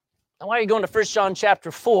Now, why are you going to 1 John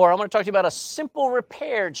chapter 4? I'm going to talk to you about a simple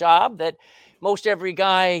repair job that most every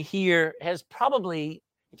guy here has probably,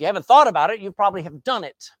 if you haven't thought about it, you probably have done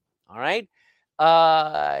it. All right.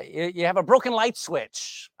 You have a broken light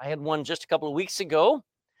switch. I had one just a couple of weeks ago,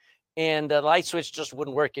 and the light switch just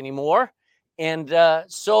wouldn't work anymore. And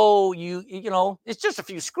so you know, it's just a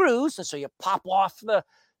few screws. And so you pop off the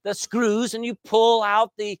screws and you pull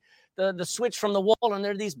out the switch from the wall, and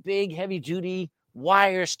there are these big, heavy duty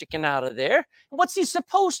wires sticking out of there. And what's he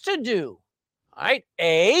supposed to do? All right.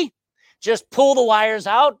 A, just pull the wires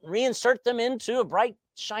out, reinsert them into a bright,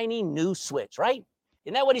 shiny new switch, right?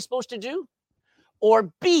 Isn't that what he's supposed to do?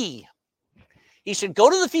 Or B, he should go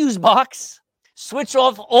to the fuse box, switch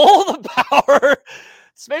off all the power,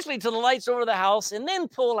 especially to the lights over the house, and then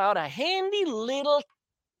pull out a handy little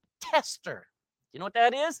tester. You know what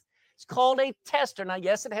that is? It's called a tester. Now,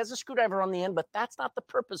 yes, it has a screwdriver on the end, but that's not the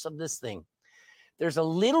purpose of this thing. There's a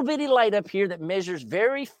little bitty light up here that measures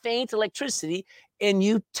very faint electricity, and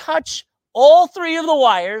you touch all three of the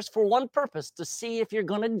wires for one purpose, to see if you're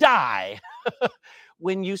going to die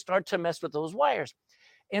when you start to mess with those wires.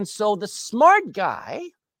 And so the smart guy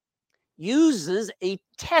uses a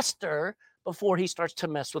tester before he starts to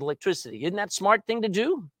mess with electricity. Isn't that a smart thing to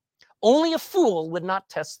do? Only a fool would not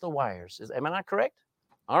test the wires. Am I not correct?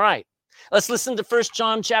 All right. Let's listen to 1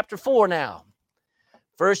 John chapter 4 now.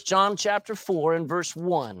 1 John chapter 4 and verse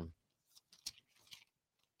 1.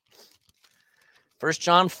 1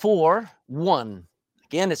 John 4, 1.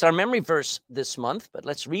 Again, it's our memory verse this month, but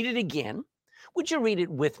let's read it again. Would you read it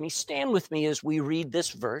with me? Stand with me as we read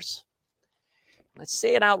this verse. Let's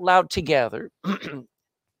say it out loud together. And then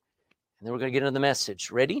we're going to get into the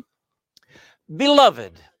message. Ready?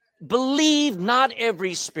 Beloved, believe not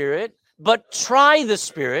every spirit, but try the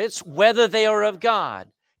spirits, whether they are of God,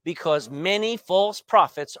 because many false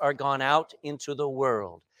prophets are gone out into the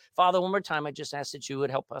world. Father, one more time, I just ask that you would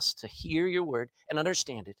help us to hear your word and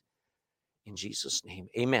understand it. In Jesus' name,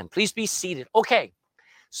 amen. Please be seated. Okay,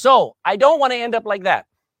 so I don't want to end up like that.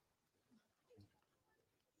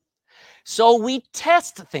 So we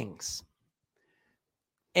test things.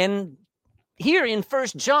 And here in 1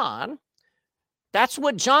 John, that's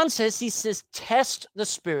what John says. He says, test the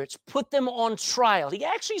spirits, put them on trial. He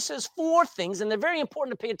actually says 4 things, and they're very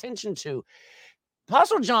important to pay attention to.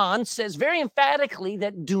 Apostle John says very emphatically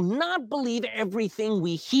that do not believe everything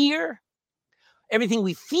we hear, everything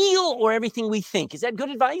we feel, or everything we think. Is that good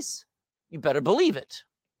advice? You better believe it.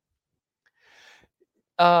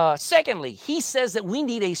 Secondly, he says that we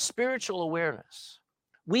need a spiritual awareness.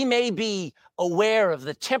 We may be aware of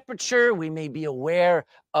the temperature. We may be aware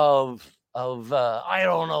of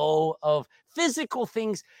physical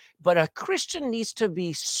things, but a Christian needs to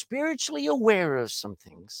be spiritually aware of some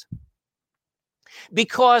things,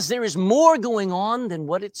 because there is more going on than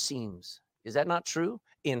what it seems. Is that not true?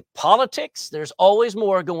 In politics, there's always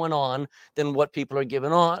more going on than what people are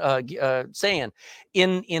saying.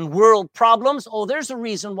 In world problems, there's a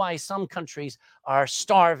reason why some countries are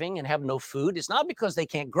starving and have no food. It's not because they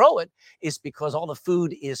can't grow it. It's because all the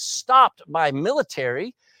food is stopped by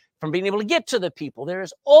military from being able to get to the people. There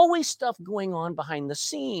is always stuff going on behind the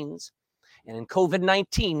scenes. And in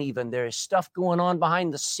COVID-19 even, there is stuff going on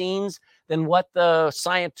behind the scenes than what the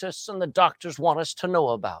scientists and the doctors want us to know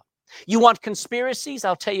about. You want conspiracies?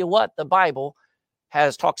 I'll tell you what, the Bible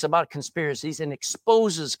talks about conspiracies and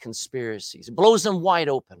exposes conspiracies, blows them wide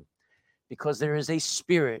open, because there is a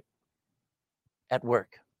spirit at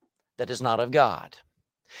work that is not of God.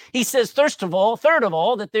 He says, third of all,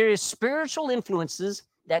 that there is spiritual influences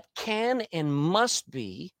that can and must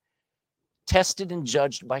be tested and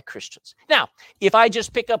judged by Christians. Now, if I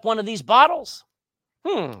just pick up one of these bottles,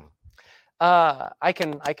 I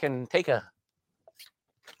can take a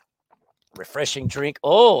refreshing drink.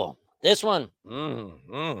 Oh, this one.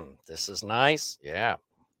 This is nice. Yeah.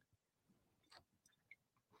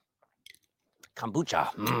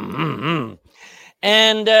 Kombucha.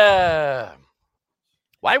 And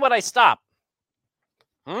why would I stop?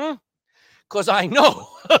 Because I know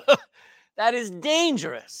that is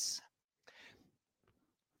dangerous.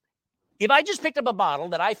 If I just picked up a bottle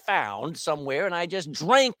that I found somewhere and I just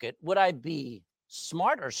drank it, would I be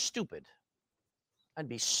smart or stupid? I'd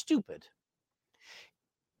be stupid.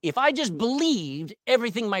 If I just believed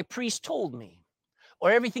everything my priest told me,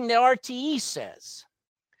 or everything that RTE says,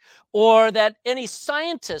 or that any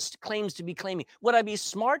scientist claims to be claiming, would I be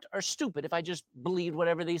smart or stupid if I just believed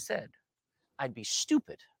whatever they said? I'd be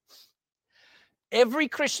stupid. Every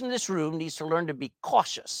Christian in this room needs to learn to be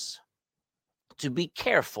cautious, to be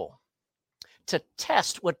careful, to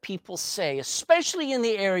test what people say, especially in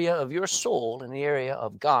the area of your soul, in the area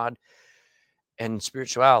of God and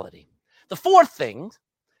spirituality. The fourth thing,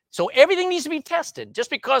 so everything needs to be tested. Just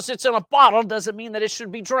because it's in a bottle doesn't mean that it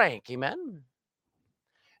should be drank. Amen?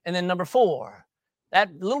 And then number 4, that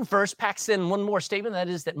little verse packs in one more statement. That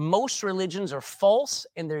is that most religions are false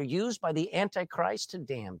and they're used by the Antichrist to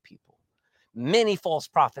damn people. Many false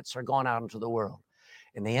prophets are gone out into the world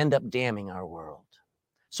and they end up damning our world.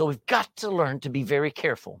 So we've got to learn to be very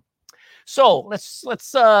careful. So let's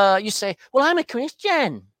you say, well, I'm a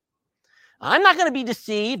Christian. I'm not going to be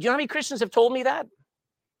deceived. You know how many Christians have told me that?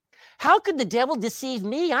 How could the devil deceive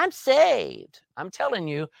me? I'm saved. I'm telling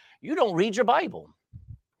you, you don't read your Bible.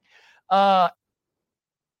 Go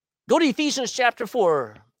to Ephesians chapter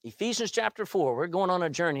 4. Ephesians chapter 4. We're going on a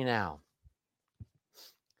journey now.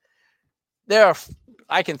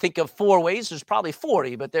 I can think of 4 ways. There's probably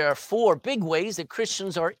 40, but there are 4 big ways that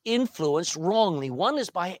Christians are influenced wrongly. One is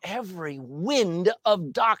by every wind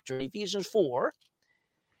of doctrine. Ephesians 4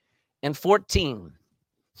 and 14.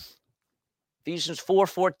 Ephesians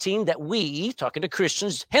 4:14, that we, talking to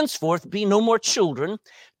Christians, henceforth be no more children,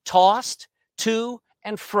 tossed to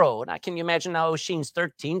and fro. Now, can you imagine now Osheen's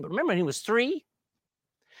 13, but remember he was 3?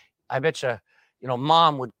 I bet you,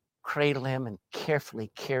 mom would cradle him and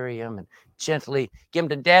carefully carry him and gently give him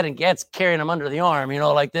to dad, and dad's carrying him under the arm,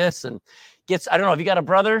 like this, and I don't know, have you got a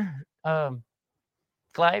brother,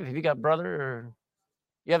 Clive? Have you got a brother, or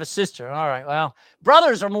you have a sister? All right, well,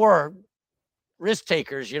 brothers are more risk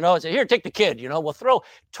takers, say, here, take the kid, we'll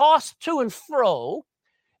toss to and fro.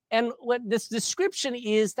 And what this description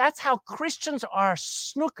is, that's how Christians are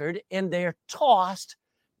snookered and they're tossed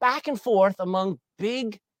back and forth among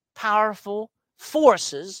big, powerful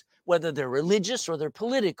forces, whether they're religious or they're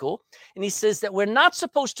political. And he says that we're not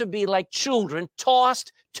supposed to be like children,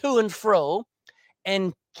 tossed to and fro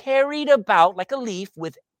and carried about like a leaf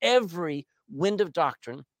with every wind of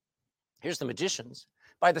doctrine. Here's the magicians.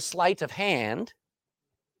 By the sleight of hand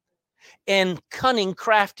and cunning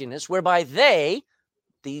craftiness, whereby they,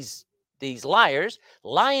 these liars,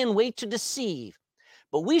 lie in wait to deceive.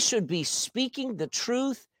 But we should be speaking the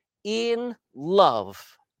truth in love,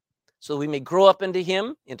 so we may grow up into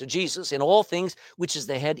him, into Jesus, in all things, which is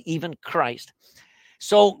the head, even Christ.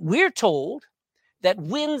 So we're told that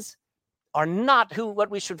winds are not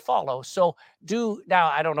what we should follow. So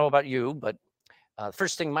now, I don't know about you, but the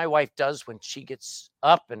first thing my wife does when she gets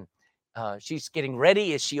up and she's getting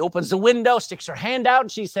ready is she opens the window, sticks her hand out,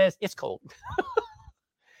 and she says, it's cold.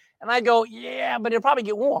 And I go, yeah, but it'll probably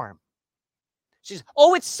get warm. She says,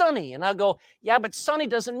 oh, it's sunny. And I go, yeah, but sunny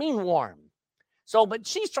doesn't mean warm. But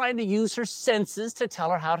she's trying to use her senses to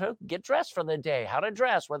tell her how to get dressed for the day, how to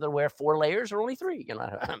dress, whether to wear 4 layers or only 3.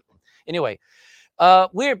 Anyway,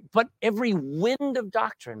 but every wind of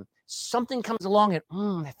doctrine, something comes along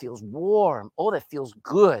and that feels warm. Oh, that feels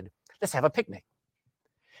good. Let's have a picnic.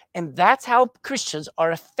 And that's how Christians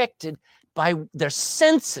are affected by their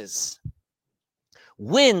senses.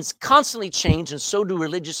 Winds constantly change, and so do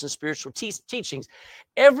religious and spiritual teachings.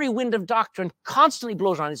 Every wind of doctrine constantly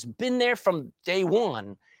blows around. It's been there from day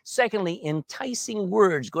one. Secondly, enticing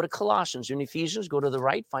words. Go to Colossians. You're in Ephesians, go to the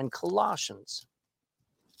right, find Colossians.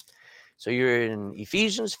 So you're in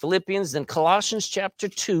Ephesians, Philippians, then Colossians chapter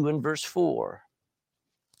 2 and verse 4.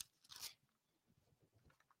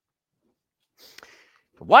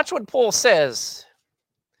 Watch what Paul says.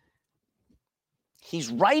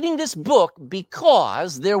 He's writing this book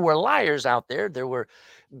because there were liars out there. There were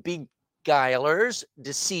beguilers,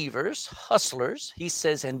 deceivers, hustlers. He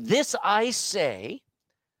says, and this I say,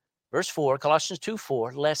 verse 4, Colossians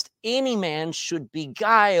 2:4, lest any man should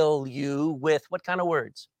beguile you with what kind of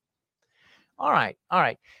words? All right.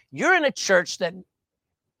 You're in a church that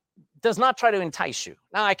does not try to entice you.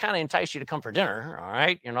 Now, I kind of entice you to come for dinner, all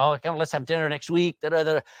right? Let's have dinner next week.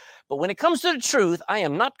 But when it comes to the truth, I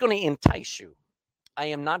am not going to entice you. I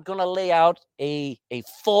am not going to lay out a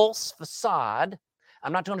false facade.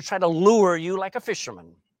 I'm not going to try to lure you like a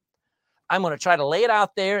fisherman. I'm going to try to lay it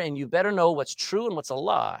out there, and you better know what's true and what's a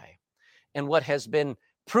lie, and what has been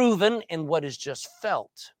proven and what is just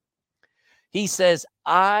felt. He says,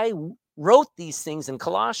 I wrote these things in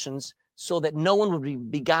Colossians so that no one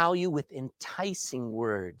would beguile you with enticing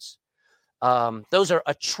words. Those are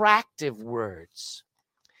attractive words.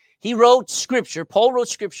 He wrote scripture, Paul wrote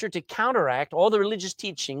scripture to counteract all the religious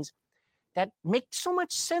teachings that make so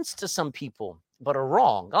much sense to some people, but are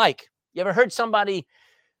wrong. Like, you ever heard somebody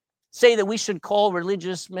say that we should call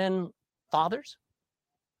religious men fathers?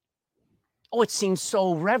 Oh, it seems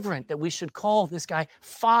so reverent that we should call this guy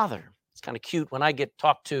father. It's kind of cute when I get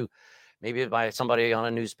talked to maybe by somebody on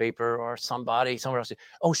a newspaper or somewhere else.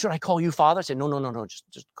 Oh, should I call you father? I say, no,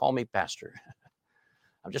 just call me pastor.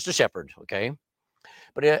 I'm just a shepherd, okay?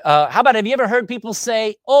 But how about, have you ever heard people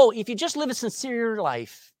say, oh, if you just live a sincere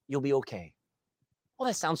life, you'll be okay? Well,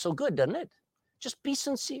 that sounds so good, doesn't it? Just be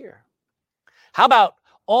sincere. How about,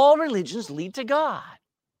 all religions lead to God?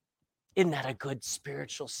 Isn't that a good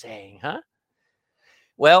spiritual saying, huh?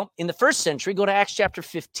 Well, in the first century, go to Acts chapter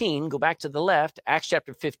 15, go back to the left, Acts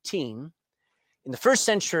chapter 15. In the first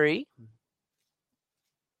century,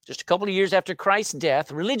 just a couple of years after Christ's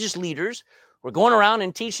death, religious leaders were going around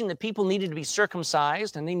and teaching that people needed to be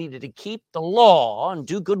circumcised and they needed to keep the law and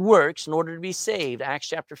do good works in order to be saved. Acts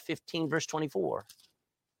chapter 15, verse 24.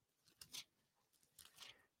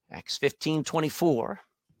 Acts 15, 24.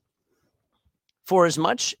 For as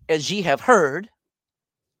much as ye have heard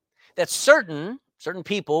that certain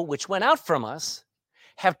people which went out from us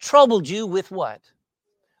have troubled you with what?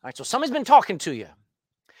 All right, so somebody's been talking to you,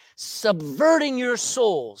 subverting your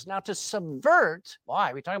souls. Now, to subvert,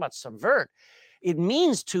 why are we talking about subvert? It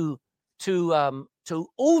means to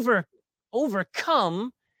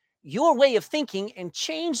overcome your way of thinking and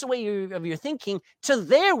change the way of your thinking to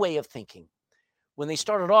their way of thinking. When they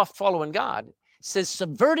started off following God, it says,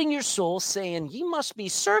 subverting your soul, saying, ye must be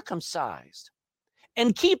circumcised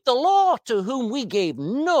and keep the law, to whom we gave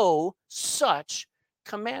no such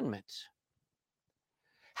commandment.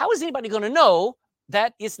 How is anybody going to know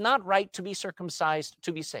that it's not right to be circumcised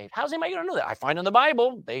to be saved? How's anybody going to know that? I find in the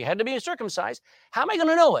Bible they had to be circumcised. How am I going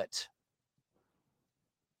to know it?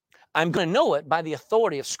 I'm going to know it by the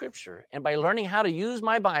authority of Scripture and by learning how to use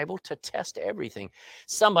my Bible to test everything.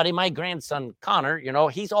 Somebody, my grandson Connor,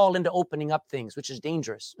 he's all into opening up things, which is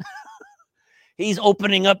dangerous. He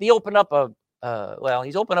opened up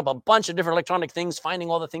a bunch of different electronic things, finding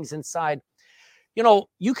all the things inside.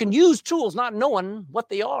 You can use tools not knowing what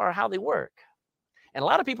they are or how they work. And a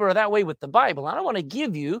lot of people are that way with the Bible. I don't want to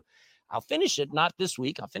give you, I'll finish it, not this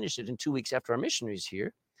week. I'll finish it in 2 weeks after our missionaries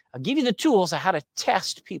here. I'll give you the tools of how to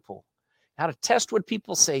test people, how to test what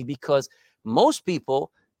people say, because most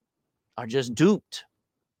people are just duped.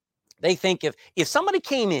 They think if somebody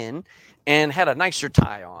came in and had a nicer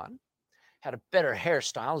tie on, had a better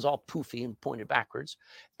hairstyle, was all poofy and pointed backwards,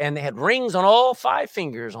 and they had rings on all 5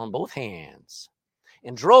 fingers on both hands,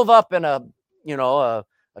 and drove up in a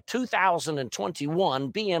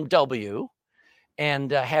 2021 BMW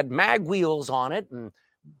and had mag wheels on it and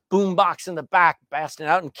boombox in the back, blasting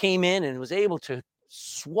out, and came in and was able to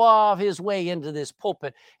suave his way into this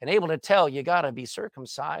pulpit and able to tell you got to be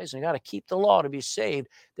circumcised and you got to keep the law to be saved,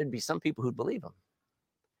 there'd be some people who'd believe him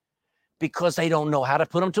because they don't know how to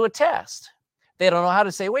put them to a test. They don't know how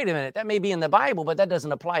to say, wait a minute, that may be in the Bible, but that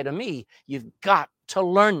doesn't apply to me. You've got to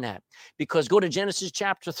learn that, because go to Genesis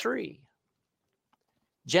chapter 3.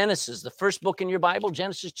 Genesis, the first book in your Bible,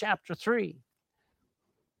 Genesis chapter 3.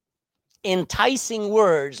 Enticing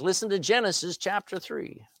words. Listen to Genesis chapter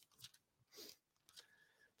 3.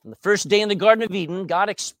 On the first day in the Garden of Eden, God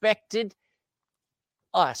expected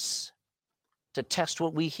us to test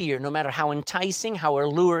what we hear, no matter how enticing, how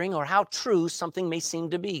alluring, or how true something may seem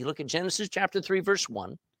to be. Look at Genesis chapter 3, verse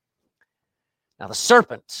 1. Now, the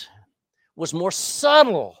serpent was more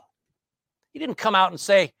subtle. He didn't come out and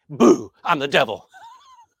say, boo, I'm the devil.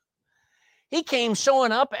 He came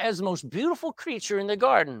showing up as the most beautiful creature in the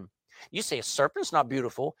garden. You say a serpent's not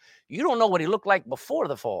beautiful. You don't know what he looked like before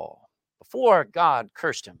the fall, before God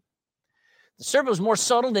cursed him. The serpent was more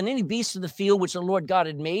subtle than any beast of the field which the Lord God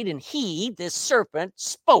had made, and he, this serpent,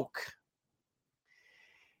 spoke.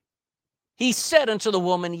 He said unto the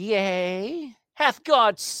woman, yea, hath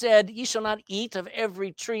God said, ye shall not eat of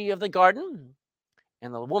every tree of the garden?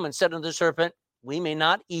 And the woman said unto the serpent, we may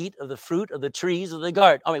not eat of the fruit of the trees of the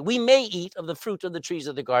garden. We may eat of the fruit of the trees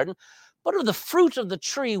of the garden, but of the fruit of the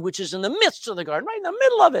tree which is in the midst of the garden, right in the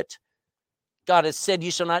middle of it, God has said,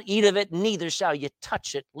 you shall not eat of it, neither shall you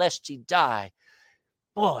touch it, lest ye die.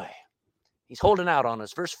 Boy, he's holding out on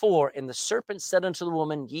us. Verse 4, and the serpent said unto the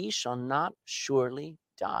woman, ye shall not surely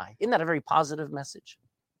die. Isn't that a very positive message?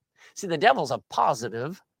 See, the devil's a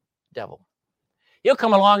positive devil. He'll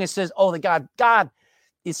come along and says, oh, God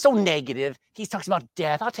is so negative. He talks about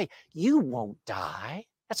death. I'll tell you, you won't die.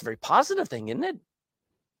 That's a very positive thing, isn't it?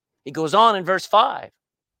 He goes on in verse 5.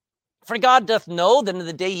 For God doth know that in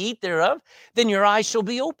the day ye eat thereof, then your eyes shall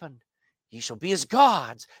be opened. Ye shall be as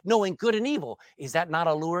gods, knowing good and evil. Is that not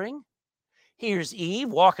alluring? Here's Eve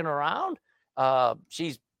walking around.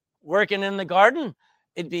 She's working in the garden.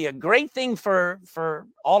 It'd be a great thing for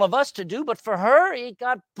all of us to do, but for her, it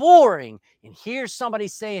got boring. And here's somebody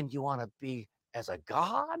saying, you want to be as a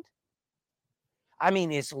god?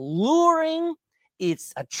 It's luring.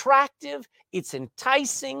 It's attractive. It's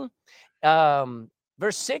enticing.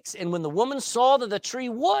 Verse 6, and when the woman saw that the tree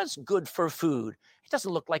was good for food, it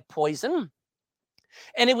doesn't look like poison.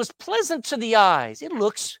 And it was pleasant to the eyes. It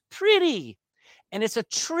looks pretty. And it's a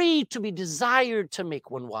tree to be desired to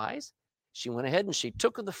make one wise. She went ahead and she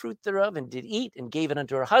took of the fruit thereof and did eat and gave it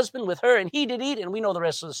unto her husband with her, and he did eat. And we know the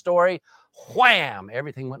rest of the story. Wham!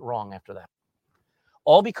 Everything went wrong after that.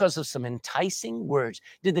 All because of some enticing words.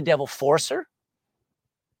 Did the devil force her?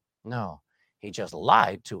 No, he just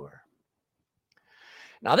lied to her.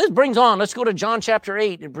 Now this brings on, let's go to John chapter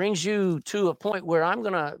 8. It brings you to a point where I'm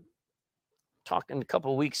going to talk in a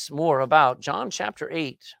couple of weeks more about John chapter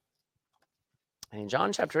 8. And in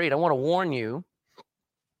John chapter 8, I want to warn you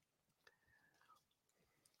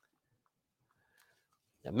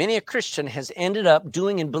that many a Christian has ended up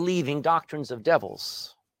doing and believing doctrines of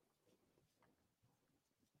devils.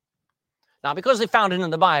 Not because they found it in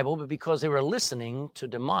the Bible, but because they were listening to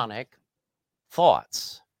demonic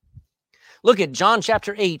thoughts. Look at John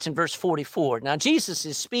chapter 8 and verse 44. Now, Jesus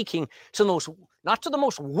is speaking to those, not to the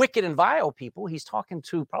most wicked and vile people. He's talking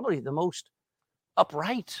to probably the most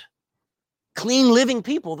upright, clean living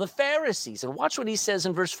people, the Pharisees. And watch what he says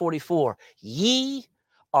in verse 44. You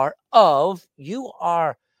are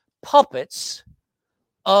puppets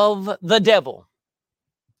of the devil.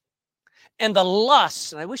 And the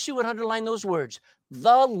lust, and I wish you would underline those words,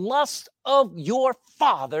 the lust of your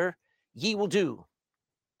father ye will do.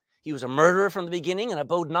 He was a murderer from the beginning and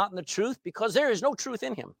abode not in the truth, because there is no truth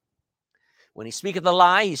in him. When he speaketh a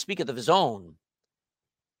lie, he speaketh of his own.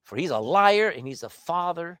 For he's a liar and he's the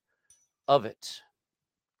father of it.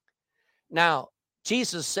 Now,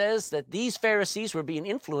 Jesus says that these Pharisees were being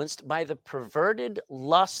influenced by the perverted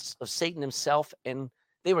lusts of Satan himself, and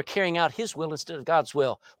they were carrying out his will instead of God's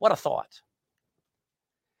will. What a thought.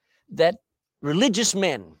 That religious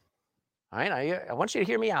men, all right, I want you to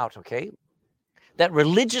hear me out, okay? That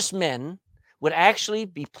religious men would actually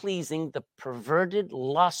be pleasing the perverted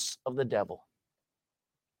lusts of the devil.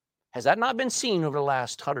 Has that not been seen over the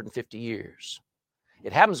last 150 years?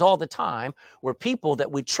 It happens all the time where people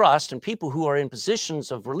that we trust and people who are in positions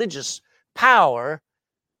of religious power,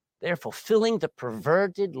 they're fulfilling the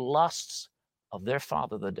perverted lusts of their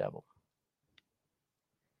father, the devil.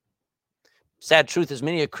 Sad truth is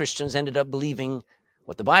many of Christians ended up believing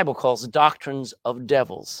what the Bible calls doctrines of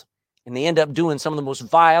devils. And they end up doing some of the most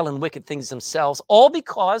vile and wicked things themselves, all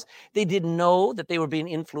because they didn't know that they were being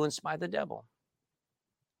influenced by the devil.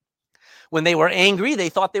 When they were angry, they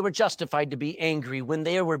thought they were justified to be angry. When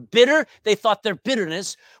they were bitter, they thought their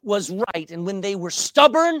bitterness was right. And when they were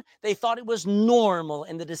stubborn, they thought it was normal.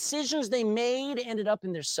 And the decisions they made ended up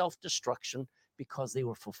in their self-destruction because they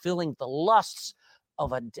were fulfilling the lusts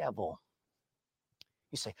of a devil.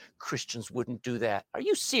 You say, Christians wouldn't do that. Are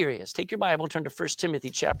you serious? Take your Bible, turn to 1 Timothy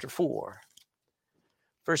chapter 4.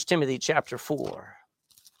 1 Timothy chapter 4.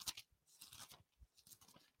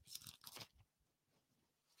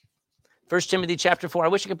 1 Timothy chapter 4. I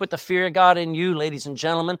wish I could put the fear of God in you, ladies and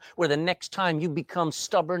gentlemen, where the next time you become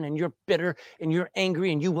stubborn and you're bitter and you're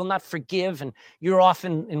angry and you will not forgive and you're off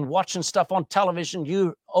in watching stuff on television,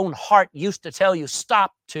 your own heart used to tell you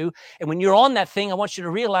stop to. And when you're on that thing, I want you to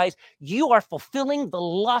realize you are fulfilling the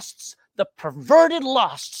lusts, the perverted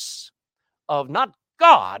lusts of not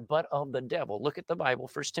God, but of the devil. Look at the Bible,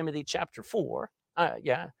 1 Timothy chapter 4,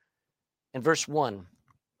 and verse 1.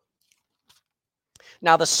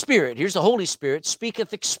 Now the Spirit, here's the Holy Spirit,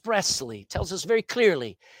 speaketh expressly, tells us very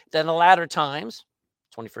clearly that in the latter times,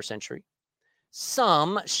 21st century,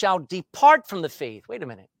 some shall depart from the faith. Wait a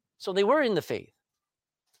minute. So they were in the faith.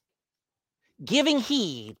 Giving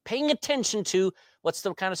heed, paying attention to, what's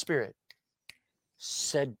the kind of spirit?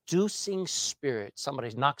 Seducing spirit.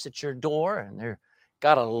 Somebody knocks at your door and they're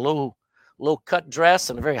got a low cut dress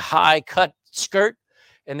and a very high cut skirt.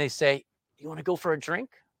 And they say, you want to go for a drink?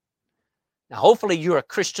 Now, hopefully you're a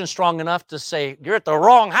Christian strong enough to say, you're at the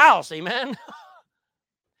wrong house, amen?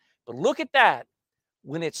 But look at that.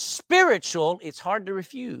 When it's spiritual, it's hard to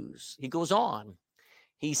refuse. He goes on.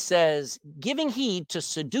 He says, giving heed to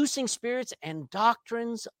seducing spirits and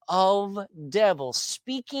doctrines of devils,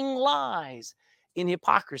 speaking lies in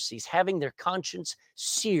hypocrisies, having their conscience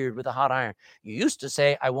seared with a hot iron. You used to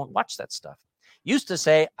say, I won't watch that stuff. Used to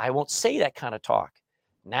say, I won't say that kind of talk.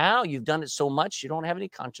 Now you've done it so much, you don't have any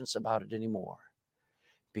conscience about it anymore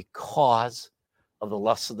because of the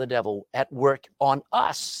lusts of the devil at work on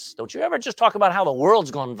us. Don't you ever just talk about how the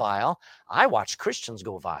world's gone vile. I watch Christians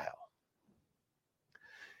go vile.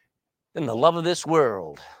 Then the love of this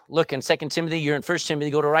world. Look in 2 Timothy, you're in 1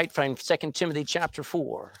 Timothy, go to right, find 2 Timothy chapter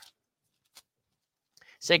 4.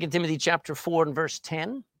 2 Timothy chapter 4 and verse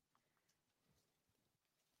 10.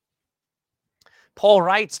 Paul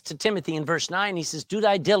writes to Timothy in verse 9, he says, do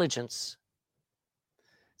thy diligence.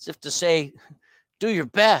 As if to say, Do your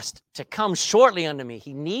best to come shortly unto me.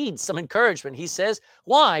 He needs some encouragement. He says,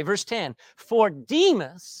 why? Verse 10, for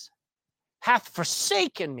Demas hath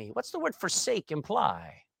forsaken me. What's the word forsake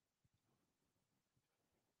imply?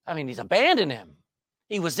 I mean, he's abandoned him.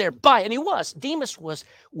 He was there by, and he was. Demas was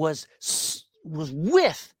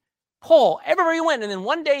with Paul everywhere he went. And then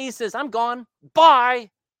one day he says, I'm gone.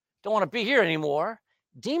 Bye. Don't want to be here anymore.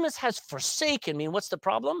 Demas has forsaken me. And what's the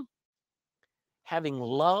problem? Having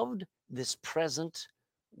loved this present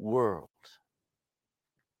world.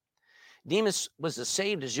 Demas was as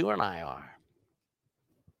saved as you and I are.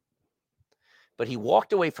 But he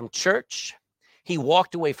walked away from church. He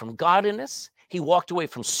walked away from godliness. He walked away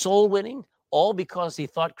from soul winning, all because he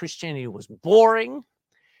thought Christianity was boring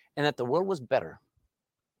and that the world was better.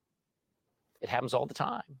 It happens all the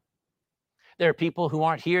time. There are people who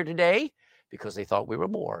aren't here today because they thought we were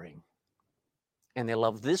boring. And they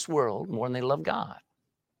love this world more than they love God.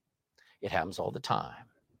 It happens all the time.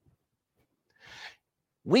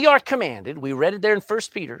 We are commanded, we read it there in 1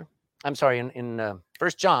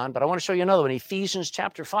 John, but I want to show you another one. Ephesians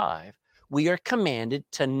chapter 5, we are commanded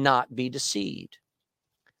to not be deceived.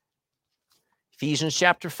 Ephesians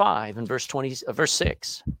chapter 5 and verse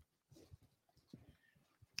 6.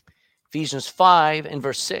 Ephesians 5 and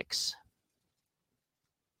verse 6.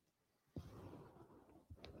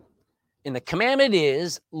 And the commandment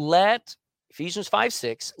is, Ephesians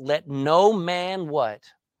 5:6, let no man what?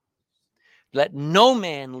 Let no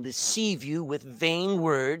man deceive you with vain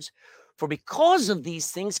words, for because of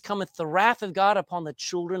these things cometh the wrath of God upon the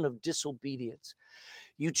children of disobedience.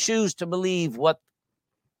 You choose to believe what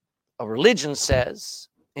a religion says,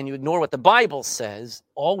 and you ignore what the Bible says.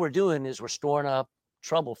 All we're doing is we're storing up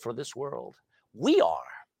trouble for this world. We are.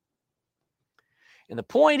 And the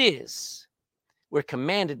point is, we're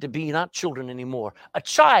commanded to be not children anymore. A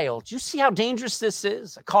child, you see how dangerous this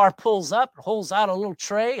is? A car pulls up, holds out a little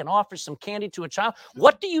tray and offers some candy to a child.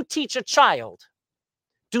 What do you teach a child?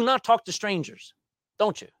 Do not talk to strangers,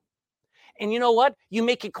 don't you? And you know what? You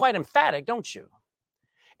make it quite emphatic, don't you?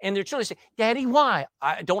 And their children say, Daddy, why?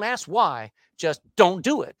 Don't ask why. Just don't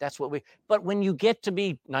do it. That's what but when you get to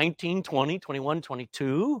be 19, 20, 21,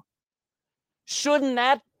 22, shouldn't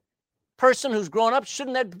that person who's grown up,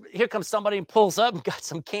 here comes somebody and pulls up and got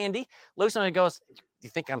some candy, looks at me and goes, you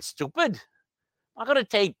think I'm stupid? I'm not going to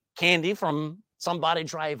take candy from somebody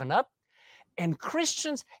driving up. And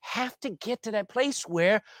Christians have to get to that place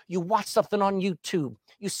where you watch something on YouTube,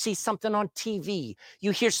 you see something on TV,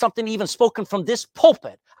 you hear something even spoken from this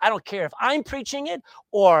pulpit. I don't care if I'm preaching it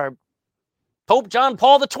or Pope John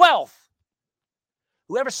Paul XII.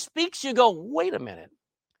 Whoever speaks, you go, wait a minute.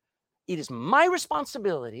 It is my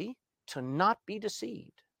responsibility to not be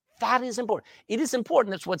deceived. That is important. It is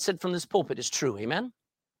important that what's said from this pulpit is true. Amen?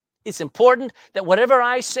 It's important that whatever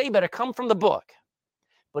I say better come from the book.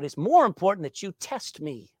 But it's more important that you test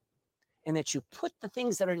me and that you put the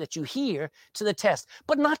things that you hear to the test.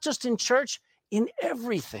 But not just in church, in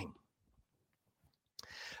everything.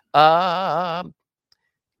 Galatians.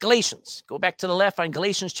 Go back to the left on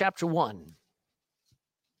Galatians chapter 1.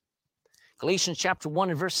 Galatians chapter 1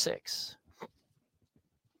 and verse 6.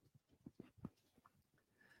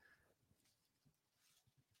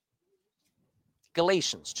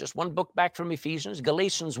 Galatians, just one book back from Ephesians,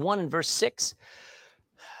 Galatians 1 and verse 6.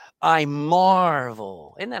 I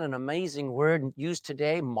marvel. Isn't that an amazing word used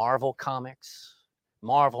today? Marvel Comics.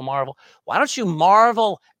 Marvel. Why don't you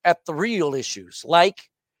marvel at the real issues? Like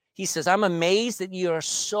he says, I'm amazed that you are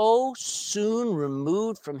so soon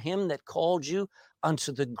removed from him that called you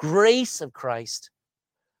unto the grace of Christ,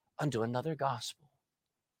 unto another gospel.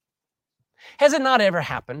 Has it not ever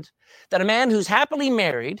happened that a man who's happily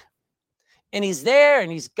married, and he's there,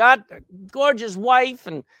 and he's got a gorgeous wife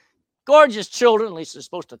and gorgeous children, at least they're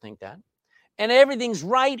supposed to think that, and everything's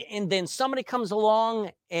right, and then somebody comes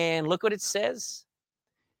along, and look what it says.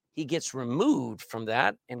 He gets removed from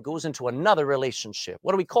that and goes into another relationship.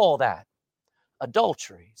 What do we call that?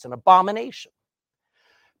 Adultery. It's an abomination.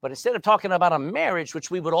 But instead of talking about a marriage,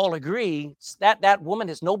 which we would all agree, that woman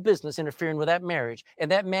has no business interfering with that marriage,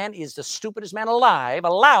 and that man is the stupidest man alive,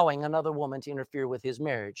 allowing another woman to interfere with his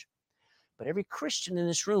marriage. But every Christian in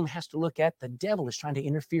this room has to look at the devil is trying to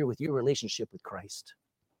interfere with your relationship with Christ.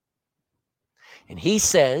 And he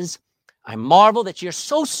says, I marvel that you're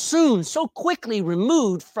so soon, so quickly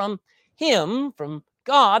removed from him, from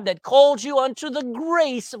God, that called you unto the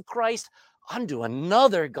grace of Christ, unto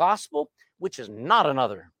another gospel, which is not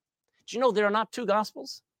another. Do you know there are not two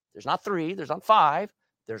gospels? There's not three, there's not five,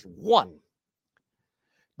 there's one.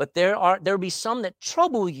 But there'll be some that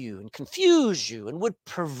trouble you and confuse you and would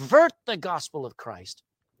pervert the gospel of Christ.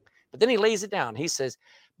 But then he lays it down. He says,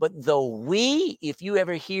 But though we, if you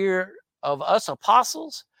ever hear of us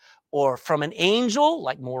apostles or from an angel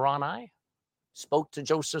like Moroni spoke to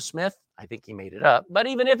Joseph Smith, I think he made it up. But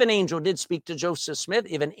even if an angel did speak to Joseph Smith,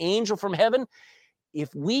 if an angel from heaven,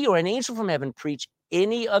 if we or an angel from heaven preach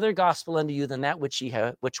any other gospel unto you than that which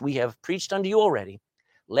we have preached unto you already,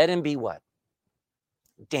 let him be what?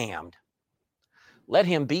 Damned. Let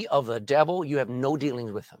him be of the devil. You have no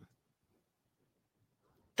dealings with him.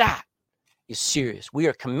 That is serious. We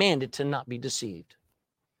are commanded to not be deceived.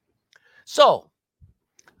 So,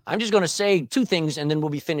 I'm just going to say two things and then we'll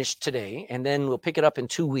be finished today. And then we'll pick it up in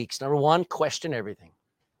 2 weeks. Number one, question everything.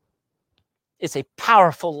 It's a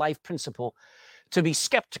powerful life principle to be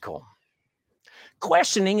skeptical.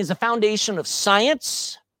 Questioning is the foundation of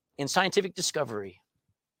science and scientific discovery.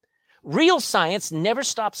 Real science never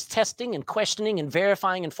stops testing and questioning and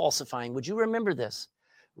verifying and falsifying. Would you remember this?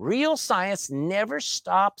 Real science never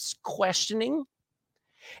stops questioning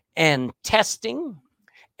and testing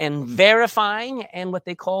and verifying and what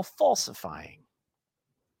they call falsifying.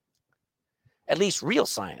 At least real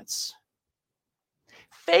science.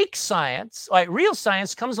 Fake science, all right, real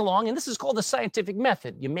science comes along, and this is called the scientific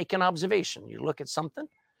method. You make an observation. You look at something,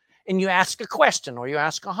 and you ask a question, or you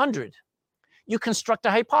ask 100. You construct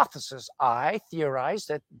a hypothesis. I theorize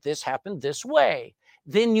that this happened this way.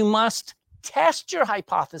 Then you must test your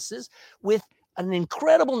hypothesis with an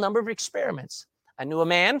incredible number of experiments. I knew a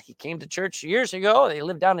man. He came to church years ago. They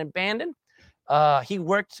lived down in Bandon. He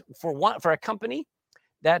worked for a company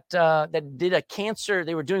that did a cancer.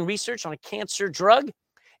 They were doing research on a cancer drug,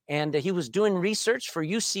 and he was doing research for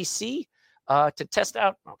UCC to test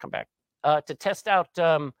out. I'll come back to test out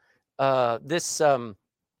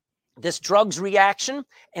this drug's reaction.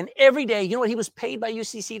 And every day, you know what he was paid by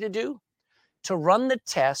UCC to do? To run the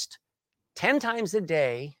test 10 times a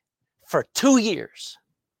day for 2 years.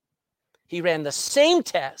 He ran the same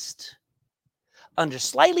test under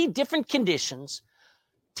slightly different conditions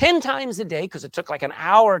 10 times a day, because it took like an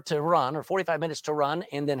hour to run or 45 minutes to run,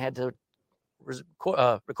 and then had to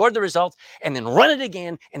record the results and then run it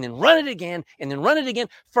again and then run it again and then run it again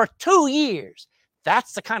for 2 years.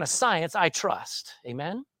 That's the kind of science I trust.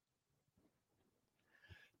 Amen?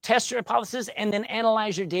 Test your hypothesis and then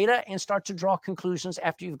analyze your data and start to draw conclusions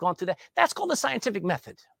after you've gone through that. That's called the scientific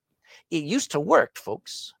method. It used to work,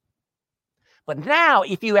 folks. But now,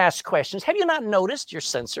 if you ask questions, have you not noticed you're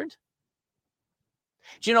censored?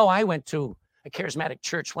 Do you know, I went to a charismatic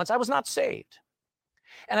church once. I was not saved.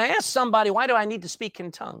 And I asked somebody, why do I need to speak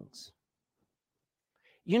in tongues?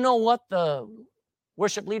 You know what the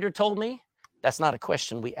worship leader told me? That's not a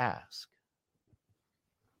question we ask.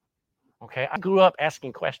 Okay, I grew up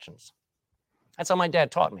asking questions. That's how my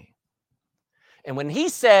dad taught me. And when he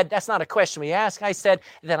said, that's not a question we ask, I said,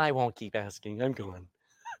 then I won't keep asking. I'm going.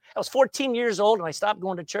 I was 14 years old and I stopped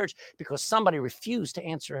going to church because somebody refused to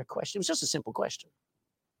answer a question. It was just a simple question.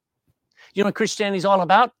 You know what Christianity is all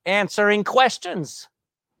about? Answering questions.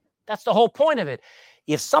 That's the whole point of it.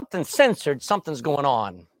 If something's censored, something's going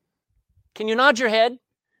on. Can you nod your head?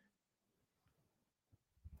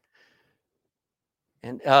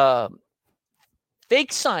 And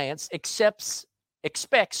fake science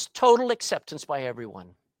expects total acceptance by everyone.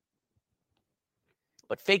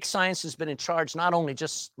 But fake science has been in charge not only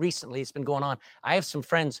just recently, it's been going on. I have some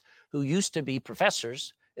friends who used to be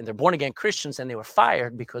professors, and they're born-again Christians, and they were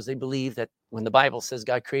fired because they believed that when the Bible says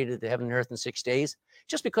God created the heaven and earth in 6 days,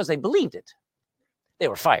 just because they believed it, they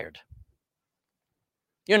were fired.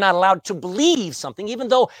 You're not allowed to believe something, even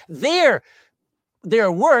though their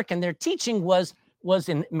work and their teaching was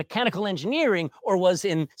in mechanical engineering or was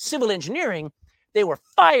in civil engineering. They were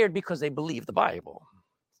fired because they believed the Bible.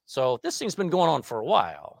 So this thing's been going on for a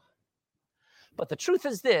while. But the truth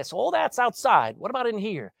is this, all that's outside. What about in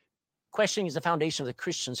here? Questioning is the foundation of the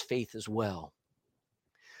Christian's faith as well.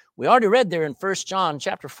 We already read there in 1 John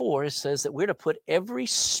chapter 4, it says that we're to put every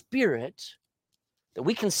spirit that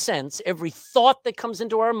we can sense, every thought that comes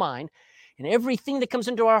into our mind, and everything that comes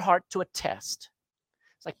into our heart to a test.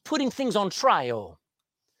 It's like putting things on trial.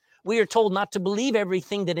 We are told not to believe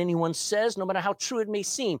everything that anyone says, no matter how true it may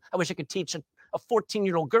seem. I wish I could teach a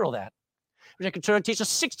 14-year-old girl that. I wish I could teach a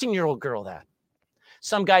 16-year-old girl that.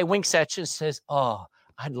 Some guy winks at you and says, oh,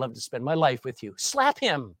 I'd love to spend my life with you. Slap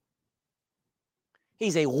him.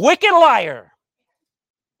 He's a wicked liar.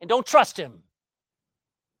 And don't trust him.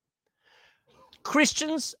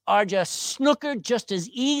 Christians are just snookered just as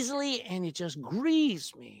easily, and it just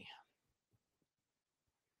grieves me.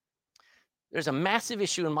 There's a massive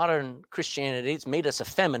issue in modern Christianity. It's made us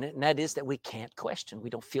effeminate, and that is that we can't question. We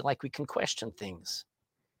don't feel like we can question things.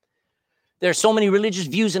 There's so many religious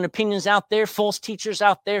views and opinions out there, false teachers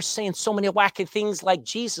out there saying so many wacky things like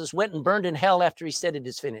Jesus went and burned in hell after he said it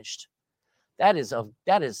is finished. That is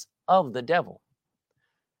of the devil.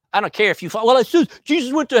 I don't care if you follow, well, it says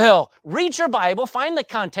Jesus went to hell. Read your Bible, find the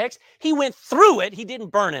context. He went through it. He didn't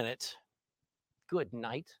burn in it. Good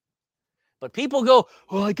night. But people go,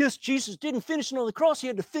 well, I guess Jesus didn't finish it on the cross. He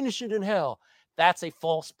had to finish it in hell. That's a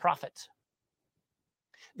false prophet.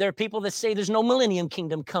 There are people that say there's no millennium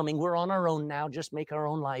kingdom coming. We're on our own now. Just make our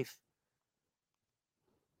own life.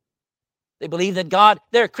 They believe that God,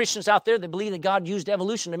 there are Christians out there that believe that God used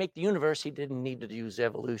evolution to make the universe. He didn't need to use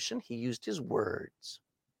evolution. He used his words.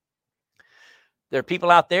 There are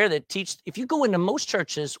people out there that teach, if you go into most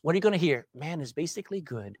churches, what are you going to hear? Man is basically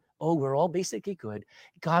good. Oh, we're all basically good.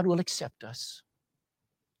 God will accept us.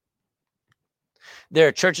 There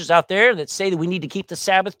are churches out there that say that we need to keep the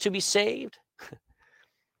Sabbath to be saved.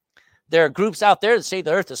 There are groups out there that say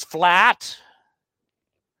the earth is flat.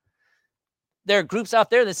 There are groups out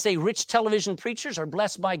there that say rich television preachers are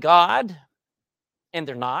blessed by God, and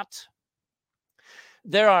they're not.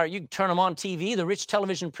 You can turn them on TV. The rich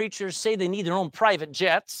television preachers say they need their own private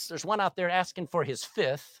jets. There's one out there asking for his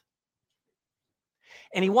fifth.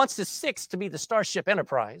 And he wants his sixth to be the Starship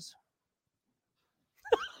Enterprise.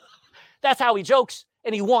 That's how he jokes,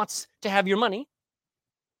 and he wants to have your money.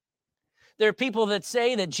 There are people that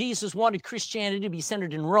say that Jesus wanted Christianity to be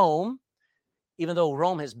centered in Rome, even though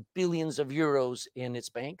Rome has billions of euros in its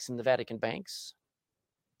banks, in the Vatican banks.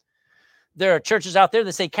 There are churches out there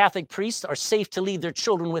that say Catholic priests are safe to leave their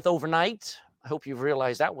children with overnight. I hope you've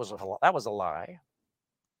realized that was a lie.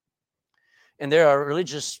 And there are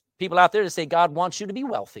religious people out there that say God wants you to be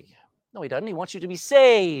wealthy. No, he doesn't. He wants you to be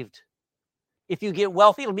saved. If you get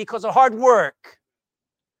wealthy, it'll be because of hard work.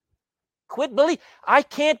 I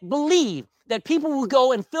can't believe that people will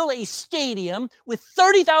go and fill a stadium with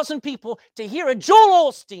 30,000 people to hear a Joel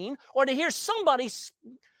Osteen or to hear somebody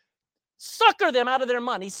sucker them out of their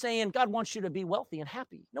money saying God wants you to be wealthy and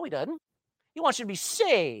happy. No, he doesn't. He wants you to be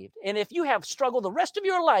saved. And if you have struggled the rest of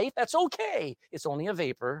your life, that's okay. It's only a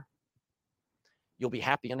vapor. You'll be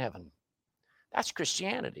happy in heaven. That's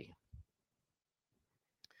Christianity.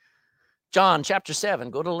 John chapter 7,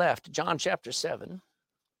 go to the left. John chapter 7.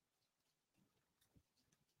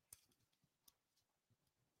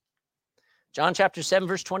 John chapter 7,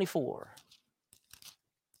 verse 24.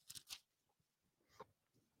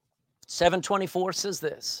 7:24 says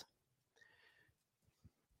this.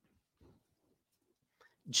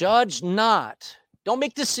 Judge not. Don't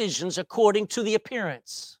make decisions according to the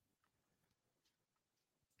appearance.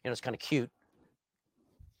 You know, it's kind of cute.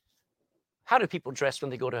 How do people dress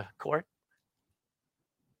when they go to court?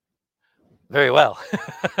 Very well.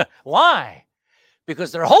 Why?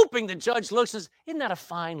 Because they're hoping the judge looks and says, isn't that a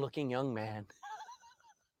fine-looking young man?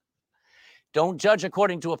 Don't judge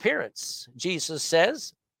according to appearance, Jesus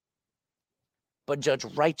says, but judge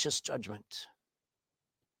righteous judgment.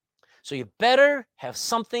 So you better have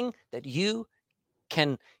something that you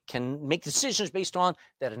can make decisions based on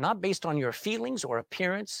that are not based on your feelings or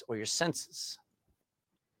appearance or your senses.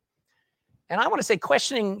 And I want to say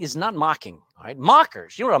questioning is not mocking, all right?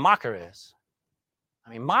 Mockers, you know what a mocker is?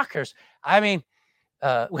 Mockers,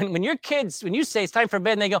 when your kids, when you say it's time for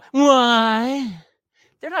bed and they go, why?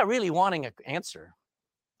 They're not really wanting an answer,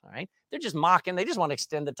 all right? They're just mocking. They just want to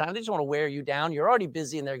extend the time. They just want to wear you down. You're already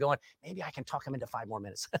busy and they're going, maybe I can talk them into 5 more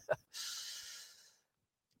minutes.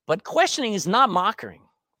 But questioning is not mocking.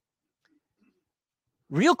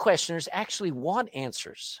 Real questioners actually want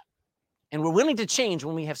answers. And we're willing to change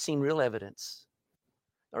when we have seen real evidence.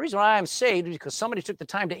 The reason why I'm saved is because somebody took the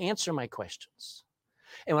time to answer my questions.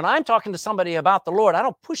 And when I'm talking to somebody about the Lord, I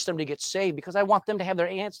don't push them to get saved because I want them to have their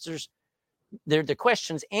answers, their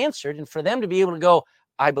questions answered, and for them to be able to go,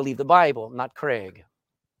 I believe the Bible, not Craig.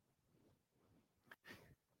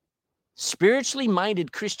 Spiritually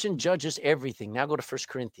minded Christian judges everything. Now go to 1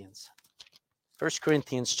 Corinthians. 1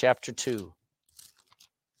 Corinthians chapter 2.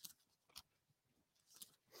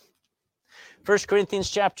 1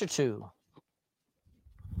 Corinthians chapter 2.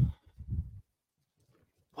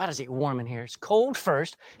 Why does it get warm in here? It's cold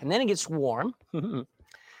first, and then it gets warm.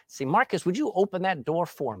 See, Marcus, would you open that door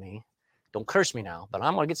for me? Don't curse me now, but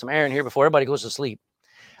I'm going to get some air in here before everybody goes to sleep.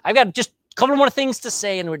 I've got just a couple more things to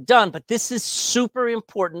say, and we're done, but this is super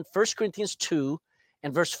important. 1 Corinthians 2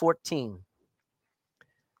 and verse 14.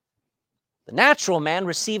 The natural man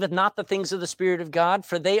receiveth not the things of the Spirit of God,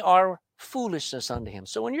 for they are foolishness unto him.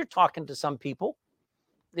 So when you're talking to some people,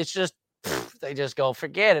 it's just, they just go,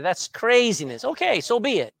 forget it. That's craziness. Okay, so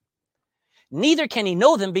be it. Neither can he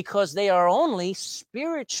know them because they are only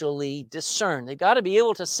spiritually discerned. They've got to be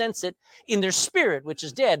able to sense it in their spirit, which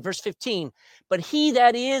is dead. Verse 15. But he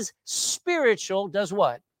that is spiritual does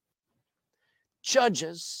what?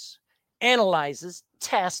 Judges, analyzes,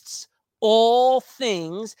 tests all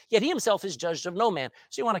things, yet he himself is judged of no man.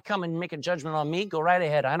 So you want to come and make a judgment on me? Go right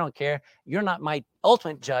ahead. I don't care. You're not my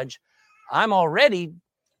ultimate judge. I'm already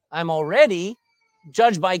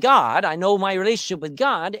judged by God. I know my relationship with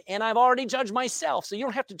God, and I've already judged myself. So you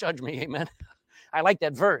don't have to judge me. Amen. I like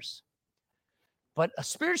that verse. But a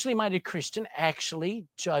spiritually minded Christian actually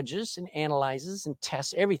judges and analyzes and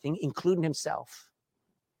tests everything, including himself.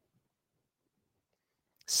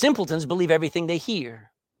 Simpletons believe everything they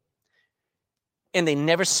hear, and they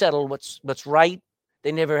never settle what's right.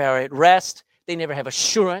 They never are at rest. They never have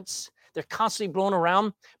assurance. They're constantly blown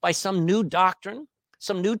around by some new doctrine,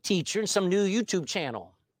 some new teacher, and some new YouTube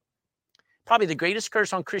channel. Probably the greatest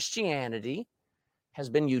curse on Christianity has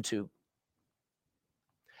been YouTube.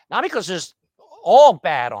 Not because there's all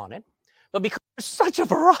bad on it, but because there's such a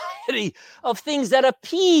variety of things that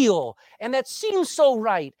appeal and that seem so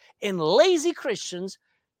right. And lazy Christians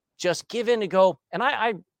just give in and go. And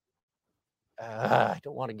I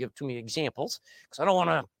don't want to give too many examples because I don't want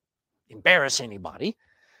to embarrass anybody.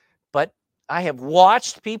 But I have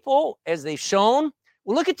watched people as they've shown,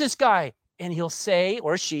 well, look at this guy. And he'll say,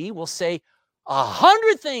 or she will say,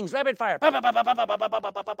 100 things, rapid fire.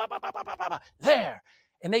 There.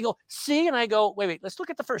 And they go, see? And I go, wait, let's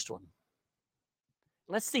look at the first one.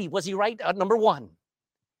 Let's see, was he right? Number one.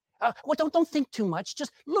 Well, don't think too much.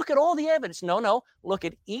 Just look at all the evidence. No, look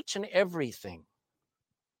at each and everything.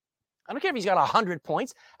 I don't care if he's got 100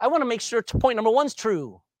 points. I want to make sure point number one's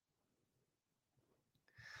true.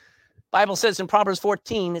 Bible says in Proverbs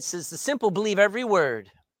 14, it says, the simple believe every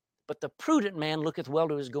word, but the prudent man looketh well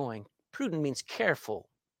to his going. Prudent means careful.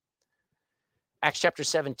 Acts chapter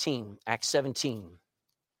 17, Acts 17.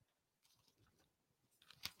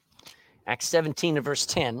 Acts 17 and verse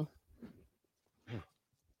 10.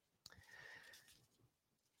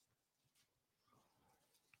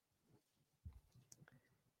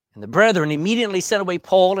 And the brethren immediately sent away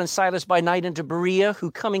Paul and Silas by night into Berea,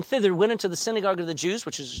 who coming thither went into the synagogue of the Jews,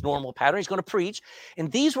 which is his normal pattern. He's going to preach.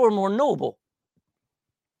 And these were more noble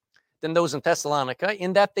than those in Thessalonica,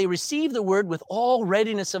 in that they received the word with all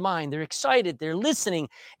readiness of mind. They're excited, they're listening,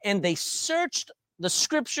 and they searched the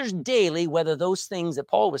scriptures daily, whether those things that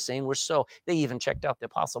Paul was saying were so. They even checked out the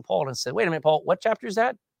Apostle Paul and said, wait a minute, Paul, what chapter is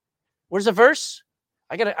that? Where's the verse?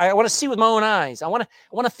 I want to see with my own eyes. I want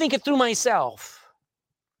to think it through myself.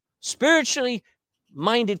 Spiritually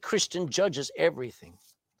minded Christian judges everything.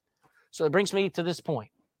 So it brings me to this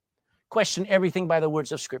point. Question everything by the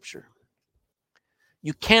words of Scripture.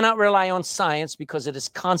 You cannot rely on science because it is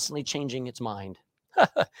constantly changing its mind.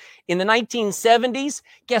 In the 1970s,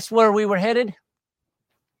 guess where we were headed?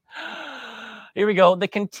 Here we go. The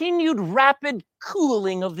continued rapid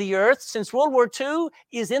cooling of the earth since World War II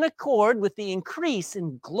is in accord with the increase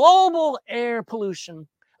in global air pollution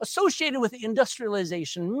associated with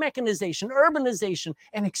industrialization, mechanization, urbanization,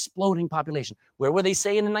 and exploding population. Where were they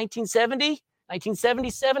saying in 1970?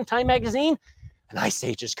 1977, Time magazine? An ice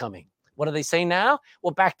age is coming. What do they say now?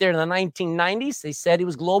 Well, back there in the 1990s, they said it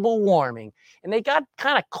was global warming. And they got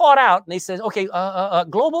kind of caught out, and they said, okay,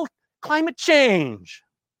 global climate change.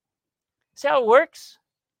 See how it works?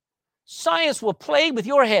 Science will play with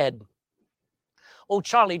your head. Oh,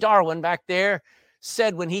 Charlie Darwin back there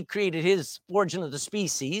said when he created his Origin of the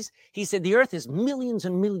Species, he said the earth is millions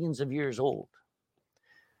and millions of years old.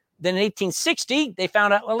 Then in 1860, they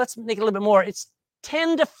found out, well, let's make it a little bit more. It's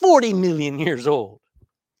 10 to 40 million years old.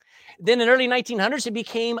 Then in early 1900s, it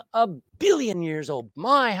became 1 billion years old.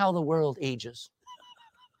 My, how the world ages.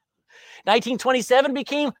 1927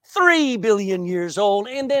 became 3 billion years old.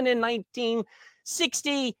 And then in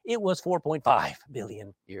 1960, it was 4.5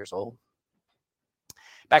 billion years old.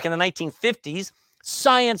 Back in the 1950s,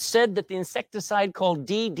 science said that the insecticide called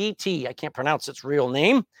DDT, I can't pronounce its real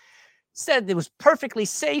name, said it was perfectly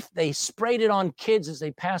safe. They sprayed it on kids as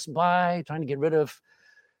they passed by, trying to get rid of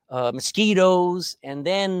mosquitoes. And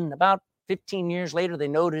then about 15 years later, they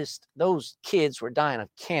noticed those kids were dying of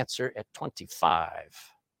cancer at 25.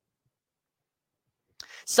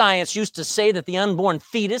 Science used to say that the unborn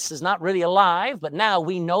fetus is not really alive, but now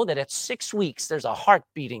we know that at 6 weeks, there's a heart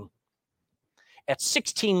beating. At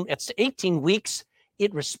 18 weeks,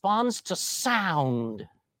 it responds to sound.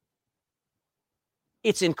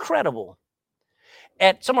 It's incredible.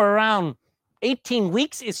 At somewhere around 18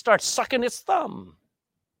 weeks, it starts sucking its thumb.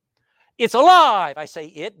 It's alive. I say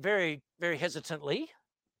it very, very hesitantly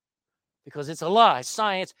because it's alive.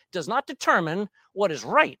 Science does not determine what is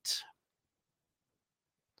right.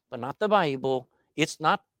 but not the Bible. It's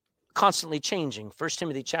not constantly changing. 1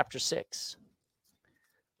 Timothy chapter 6.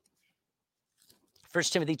 1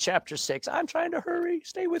 Timothy chapter 6. I'm trying to hurry.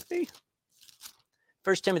 Stay with me.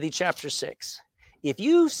 1 Timothy chapter 6. If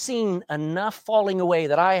you've seen enough falling away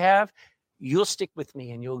that I have, you'll stick with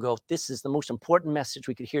me and you'll go, this is the most important message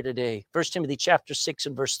we could hear today. 1 Timothy chapter 6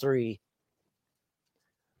 and verse 3.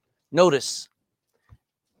 Notice,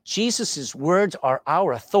 Jesus' words are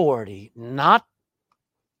our authority, not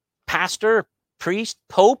pastor, priest,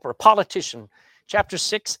 pope, or politician. Chapter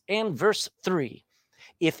 6 and verse 3.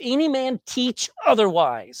 If any man teach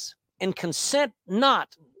otherwise and consent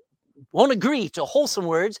not, won't agree to wholesome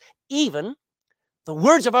words, even the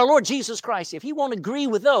words of our Lord Jesus Christ, if he won't agree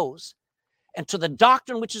with those and to the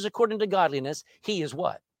doctrine which is according to godliness, he is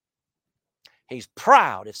what? He's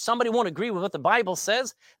proud. If somebody won't agree with what the Bible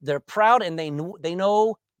says, they're proud and they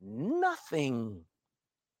know nothing.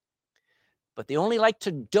 But they only like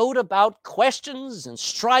to dote about questions and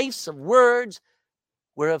strifes of words,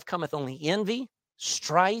 whereof cometh only envy,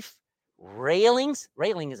 strife, railings.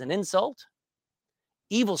 Railing is an insult.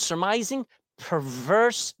 Evil surmising,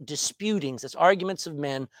 perverse disputings. That's arguments of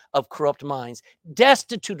men of corrupt minds,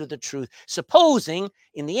 destitute of the truth, supposing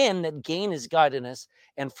in the end that gain is godliness.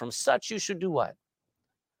 And from such you should do what?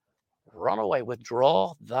 Run away,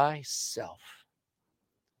 withdraw thyself.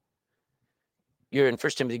 You're in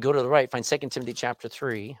 1 Timothy, go to the right, find 2 Timothy chapter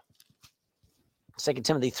 3. 2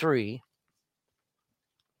 Timothy 3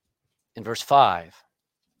 in verse 5.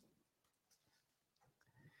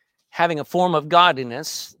 Having a form of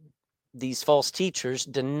godliness, these false teachers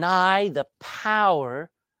deny the power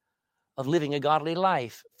of living a godly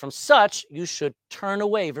life. From such you should turn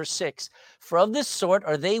away. Verse 6. For of this sort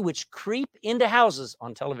are they which creep into houses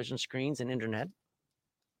on television screens and internet.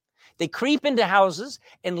 They creep into houses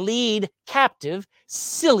and lead captive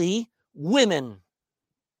silly women,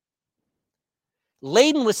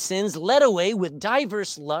 laden with sins, led away with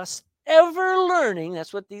diverse lusts, ever learning.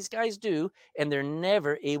 That's what these guys do. And they're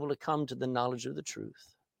never able to come to the knowledge of the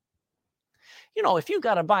truth. You know, if you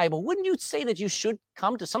got a Bible, wouldn't you say that you should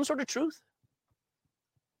come to some sort of truth?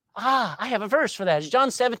 I have a verse for that. It's John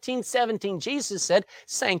 17:17. Jesus said,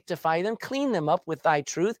 sanctify them, clean them up with thy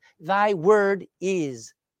truth. Thy word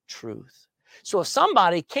is truth. So if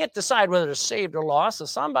somebody can't decide whether they're saved or lost, if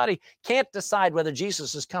somebody can't decide whether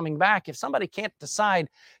Jesus is coming back, if somebody can't decide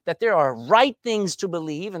that there are right things to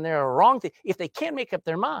believe and there are wrong things, if they can't make up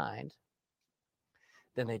their mind,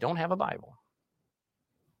 then they don't have a Bible.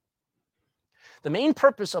 The main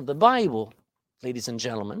purpose of the Bible, ladies and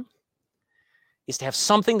gentlemen, is to have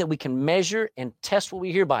something that we can measure and test what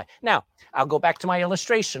we hear by. Now, I'll go back to my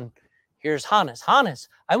illustration. Here's Hannes. Hannes,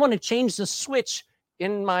 I want to change the switch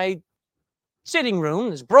in my sitting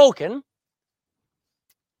room. It's broken.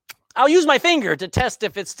 I'll use my finger to test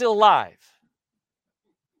if it's still live.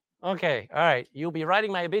 Okay, all right. You'll be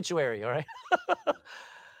writing my obituary, all right?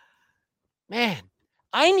 Man,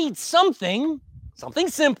 I need something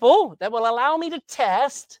simple that will allow me to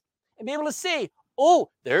test and be able to see, oh,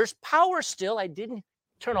 there's power still. I didn't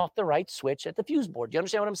turn off the right switch at the fuse board. Do you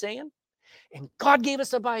understand what I'm saying? And God gave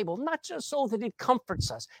us a Bible, not just so that it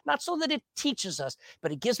comforts us, not so that it teaches us,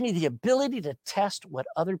 but it gives me the ability to test what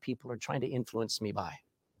other people are trying to influence me by.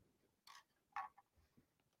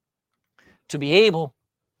 To be able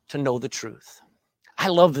to know the truth. I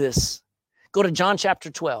love this. Go to John chapter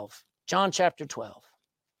 12. John chapter 12.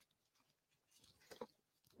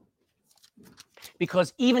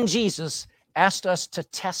 Because even Jesus asked us to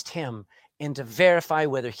test him and to verify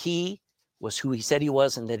whether he was who he said he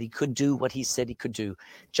was and that he could do what he said he could do.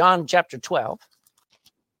 John chapter 12,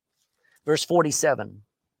 verse 47.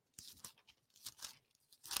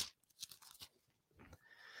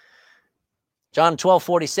 John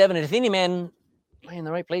 12:47. And if any man, am I in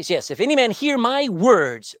the right place? Yes. If any man hear my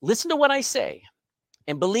words, listen to what I say,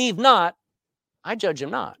 and believe not, I judge him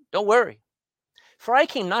not. Don't worry. For I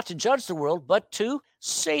came not to judge the world, but to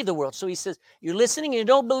save the world. So he says, you're listening and you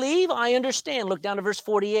don't believe? I understand. Look down to verse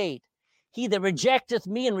 48. He that rejecteth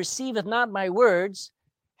me and receiveth not my words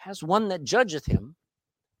has one that judgeth him.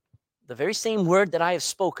 The very same word that I have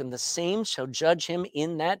spoken, the same shall judge him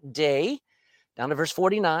in that day. Down to verse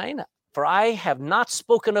 49. For I have not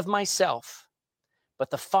spoken of myself,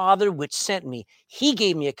 but the Father which sent me, he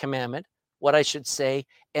gave me a commandment, what I should say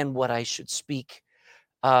and what I should speak.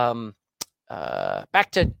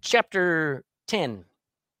 Back to chapter 10,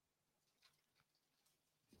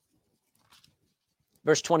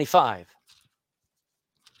 verse 25.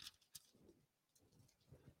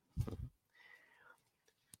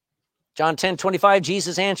 John 10:25,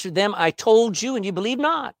 Jesus answered them, I told you, and you believe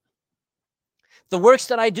not. The works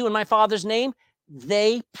that I do in my Father's name,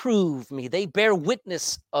 They prove me. They bear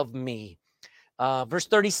witness of me. Verse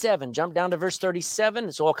 37, jump down to verse 37.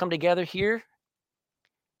 It's all come together here.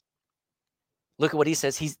 Look at what he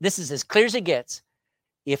says. This is as clear as it gets.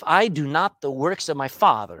 If I do not the works of my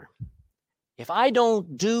Father, if I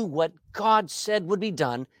don't do what God said would be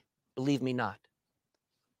done, believe me not.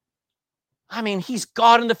 I mean, he's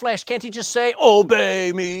God in the flesh. Can't he just say,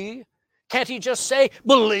 obey me? Can't he just say,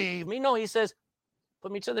 believe me? No, he says,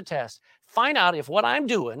 put me to the test. Find out if what I'm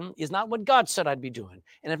doing is not what God said I'd be doing.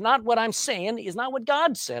 And if not, what I'm saying is not what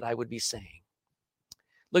God said I would be saying.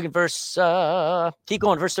 Look at verse, keep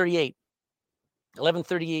going, verse 38.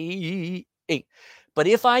 11:38. But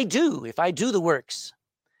if I do the works,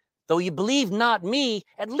 though you believe not me,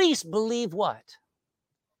 at least believe what?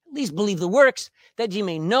 At least believe the works, that you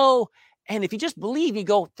may know. And if you just believe, you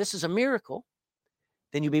go, this is a miracle,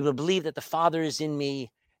 then you'll be able to believe that the Father is in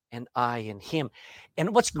me and I in him.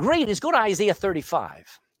 And what's great is go to Isaiah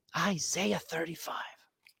 35. Isaiah 35.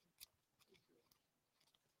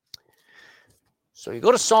 So you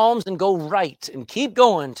go to Psalms and go right and keep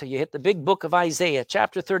going till you hit the big book of Isaiah,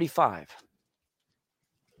 chapter 35.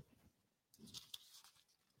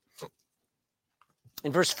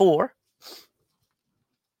 In verse 4.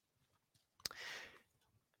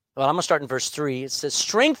 Well, I'm going to start in verse 3. It says,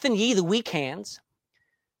 strengthen ye the weak hands,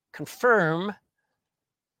 confirm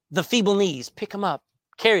the feeble knees, pick them up,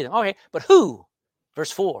 carry them. Okay, but who?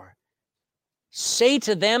 Verse 4. Say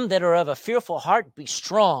to them that are of a fearful heart, be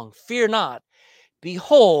strong, fear not.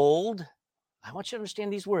 Behold, I want you to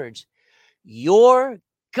understand these words. Your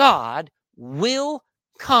God will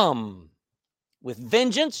come with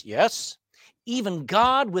vengeance, yes. Even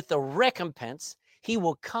God with the recompense. He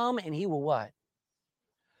will come and he will what?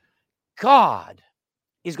 God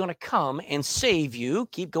is going to come and save you.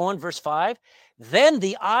 Keep going, verse 5. Then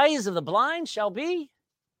the eyes of the blind shall be.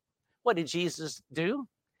 What did Jesus do?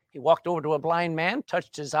 He walked over to a blind man,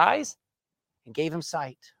 touched his eyes, and gave him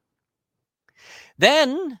sight.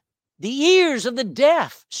 Then the ears of the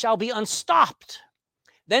deaf shall be unstopped.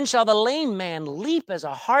 Then shall the lame man leap as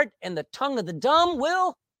a hart, and the tongue of the dumb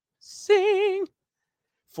will sing.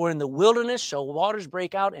 For in the wilderness shall waters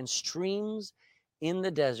break out and streams in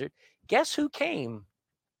the desert. Guess who came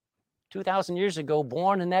 2,000 years ago,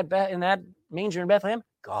 born in that manger in Bethlehem?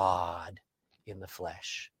 God in the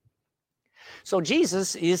flesh. So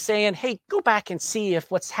Jesus is saying, hey, go back and see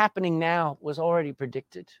if what's happening now was already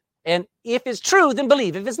predicted. And if it's true, then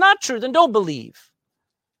believe. If it's not true, then don't believe.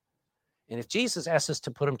 And if Jesus asks us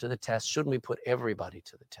to put him to the test, shouldn't we put everybody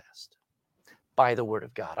to the test? By the word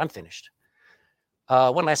of God. I'm finished.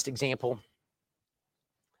 One last example.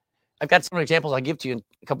 I've got some examples I'll give to you in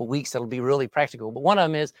a couple of weeks that'll be really practical. But one of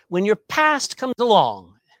them is when your past comes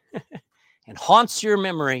along and haunts your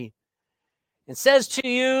memory and says to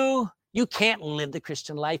you, you can't live the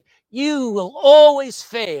Christian life. You will always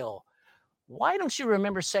fail. Why don't you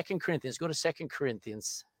remember 2 Corinthians? Go to 2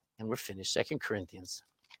 Corinthians, and we're finished. 2 Corinthians.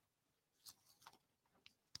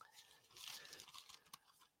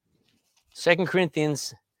 Second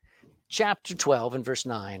Corinthians chapter 12 and verse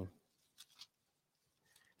 9.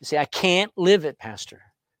 You say, I can't live it, Pastor.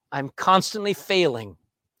 I'm constantly failing.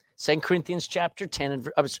 2 Corinthians chapter 10, and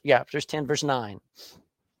verse 10, verse 9.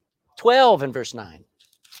 12 and verse 9.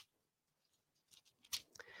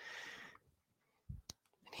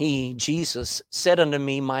 Jesus said unto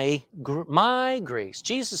me, my grace,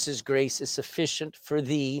 Jesus' grace is sufficient for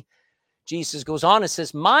thee. Jesus goes on and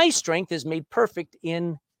says, my strength is made perfect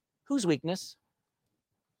in whose weakness?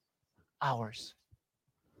 Ours.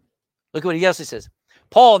 Look at what else he says.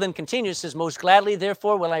 Paul then continues, says, most gladly,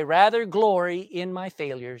 therefore, will I rather glory in my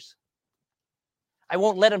failures. I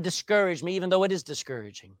won't let them discourage me, even though it is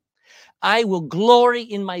discouraging. I will glory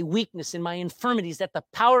in my weakness, in my infirmities, that the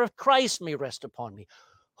power of Christ may rest upon me.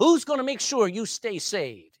 Who's going to make sure you stay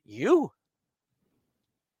saved? You?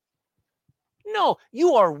 No,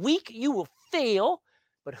 you are weak. You will fail.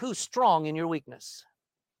 But who's strong in your weakness?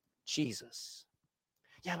 Jesus.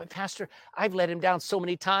 Yeah, but Pastor, I've let him down so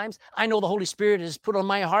many times. I know the Holy Spirit has put on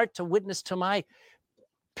my heart to witness to my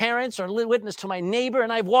parents or witness to my neighbor,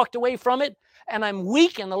 and I've walked away from it, and I'm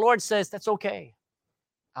weak, and the Lord says, that's okay.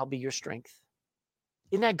 I'll be your strength.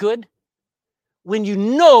 Isn't that good? When you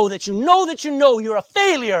know that you know that you know you're a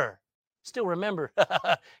failure, still remember,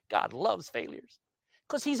 God loves failures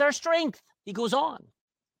because he's our strength. He goes on.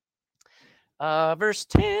 Verse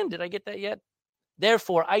 10, did I get that yet?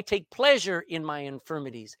 Therefore, I take pleasure in my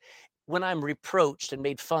infirmities, when I'm reproached and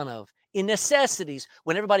made fun of, in necessities,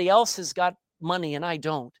 when everybody else has got money and I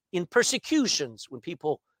don't, in persecutions, when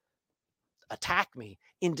people attack me,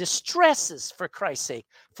 in distresses for Christ's sake.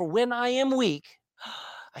 For when I am weak,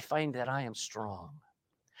 I find that I am strong.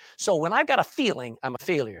 So when I've got a feeling I'm a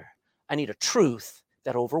failure, I need a truth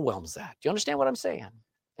that overwhelms that. Do you understand what I'm saying?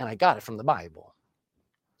 And I got it from the Bible.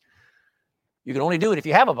 You can only do it if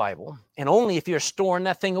you have a Bible, and only if you're storing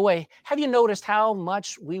that thing away. Have you noticed how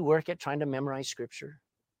much we work at trying to memorize Scripture?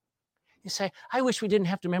 You say, I wish we didn't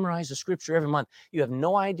have to memorize the Scripture every month. You have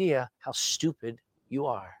no idea how stupid you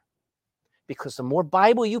are. Because the more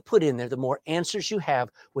Bible you put in there, the more answers you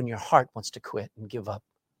have when your heart wants to quit and give up.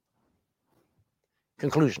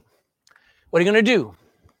 Conclusion. What are you going to do?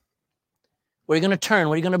 Where are you going to turn?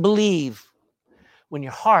 What are you going to believe? When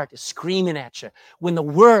your heart is screaming at you, when the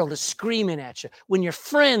world is screaming at you, when your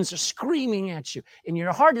friends are screaming at you, and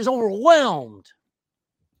your heart is overwhelmed.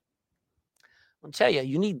 I'll tell you,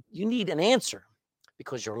 you need an answer,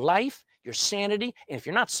 because your life, your sanity, and if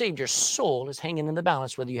you're not saved, your soul is hanging in the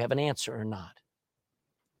balance whether you have an answer or not.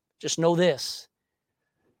 Just know this,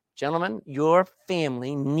 gentlemen, your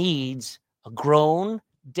family needs a grown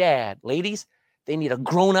dad. Ladies, they need a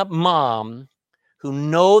grown-up mom who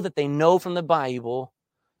know that they know from the Bible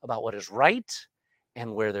about what is right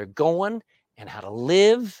and where they're going and how to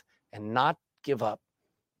live and not give up.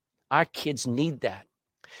 Our kids need that,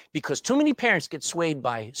 because too many parents get swayed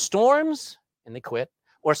by storms and they quit,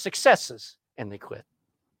 or successes and they quit.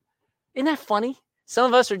 Isn't that funny? Some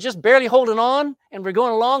of us are just barely holding on and we're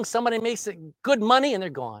going along. Somebody makes good money and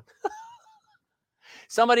they're gone.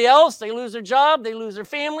 Somebody else, they lose their job, they lose their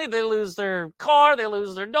family, they lose their car, they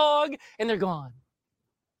lose their dog, and they're gone.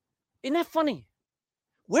 Isn't that funny?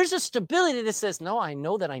 Where's the stability that says, no, I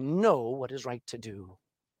know that I know what is right to do,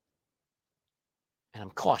 and I'm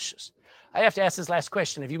cautious? I have to ask this last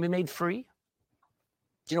question. Have you been made free?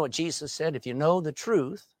 Do you know what Jesus said? If you know the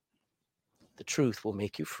truth will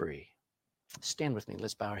make you free. Stand with me.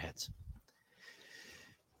 Let's bow our heads.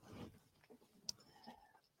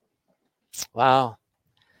 Wow.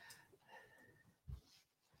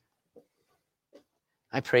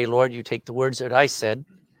 I pray, Lord, you take the words that I said,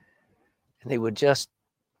 and they would just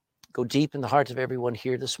go deep in the hearts of everyone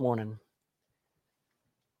here this morning,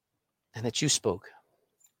 and that you spoke.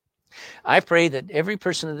 I pray that every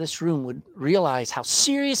person in this room would realize how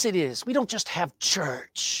serious it is. We don't just have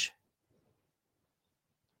church.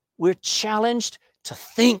 We're challenged to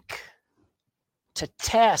think, to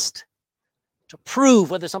test, to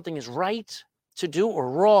prove whether something is right to do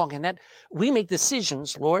or wrong, and that we make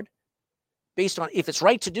decisions, Lord, based on if it's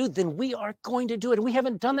right to do, then we are going to do it. And we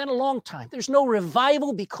haven't done that in a long time. There's no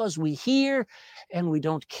revival because we hear and we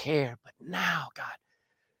don't care. But now, God,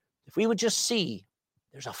 if we would just see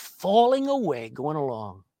there's a falling away going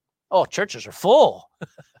along. Oh, churches are full, but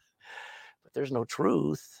there's no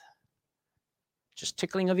truth. Just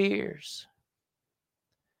tickling of ears.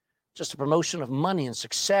 Just a promotion of money and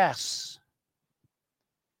success.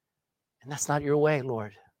 And that's not your way,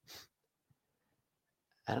 Lord.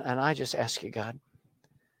 And I just ask you, God,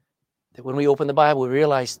 that when we open the Bible, we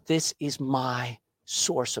realize this is my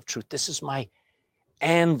source of truth. This is my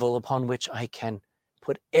anvil upon which I can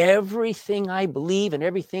put everything I believe and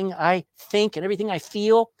everything I think and everything I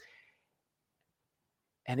feel,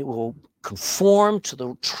 and it will conform to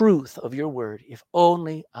the truth of your word if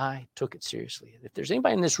only I took it seriously. If there's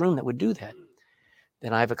anybody in this room that would do that,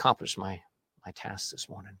 then I've accomplished my task this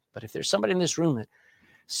morning. But if there's somebody in this room that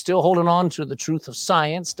still holding on to the truth of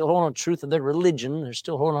science, still holding on to the truth of their religion, they're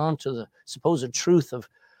still holding on to the supposed truth of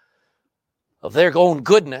their own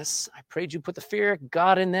goodness, I prayed you put the fear of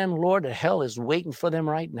God in them, Lord, that hell is waiting for them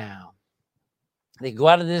right now. They go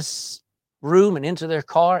out of this room and into their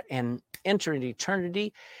car and enter into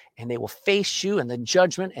eternity, and they will face you and the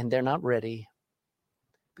judgment, and they're not ready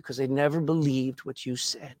because they never believed what you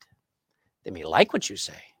said. They may like what you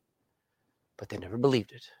say, but they never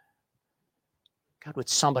believed it. God, would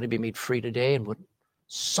somebody be made free today, and would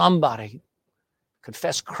somebody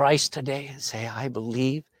confess Christ today and say, I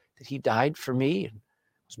believe that he died for me and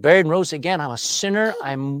was buried and rose again. I'm a sinner.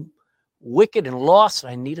 I'm wicked and lost,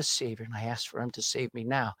 and I need a Savior, and I ask for him to save me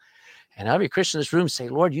now. And every Christian in this room say,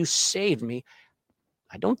 Lord, you saved me.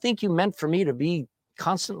 I don't think you meant for me to be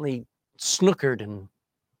constantly snookered and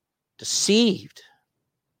deceived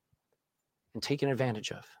and taken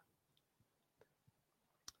advantage of.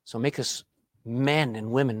 So make us men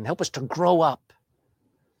and women, and help us to grow up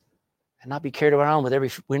and not be carried around with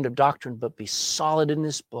every wind of doctrine, but be solid in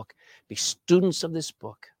this book, be students of this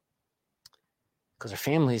book, because our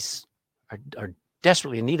families are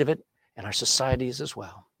desperately in need of it, and our society is as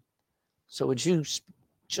well. So would you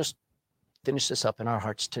just finish this up in our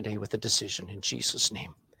hearts today with a decision in Jesus'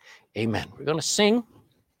 name? Amen. We're going to sing.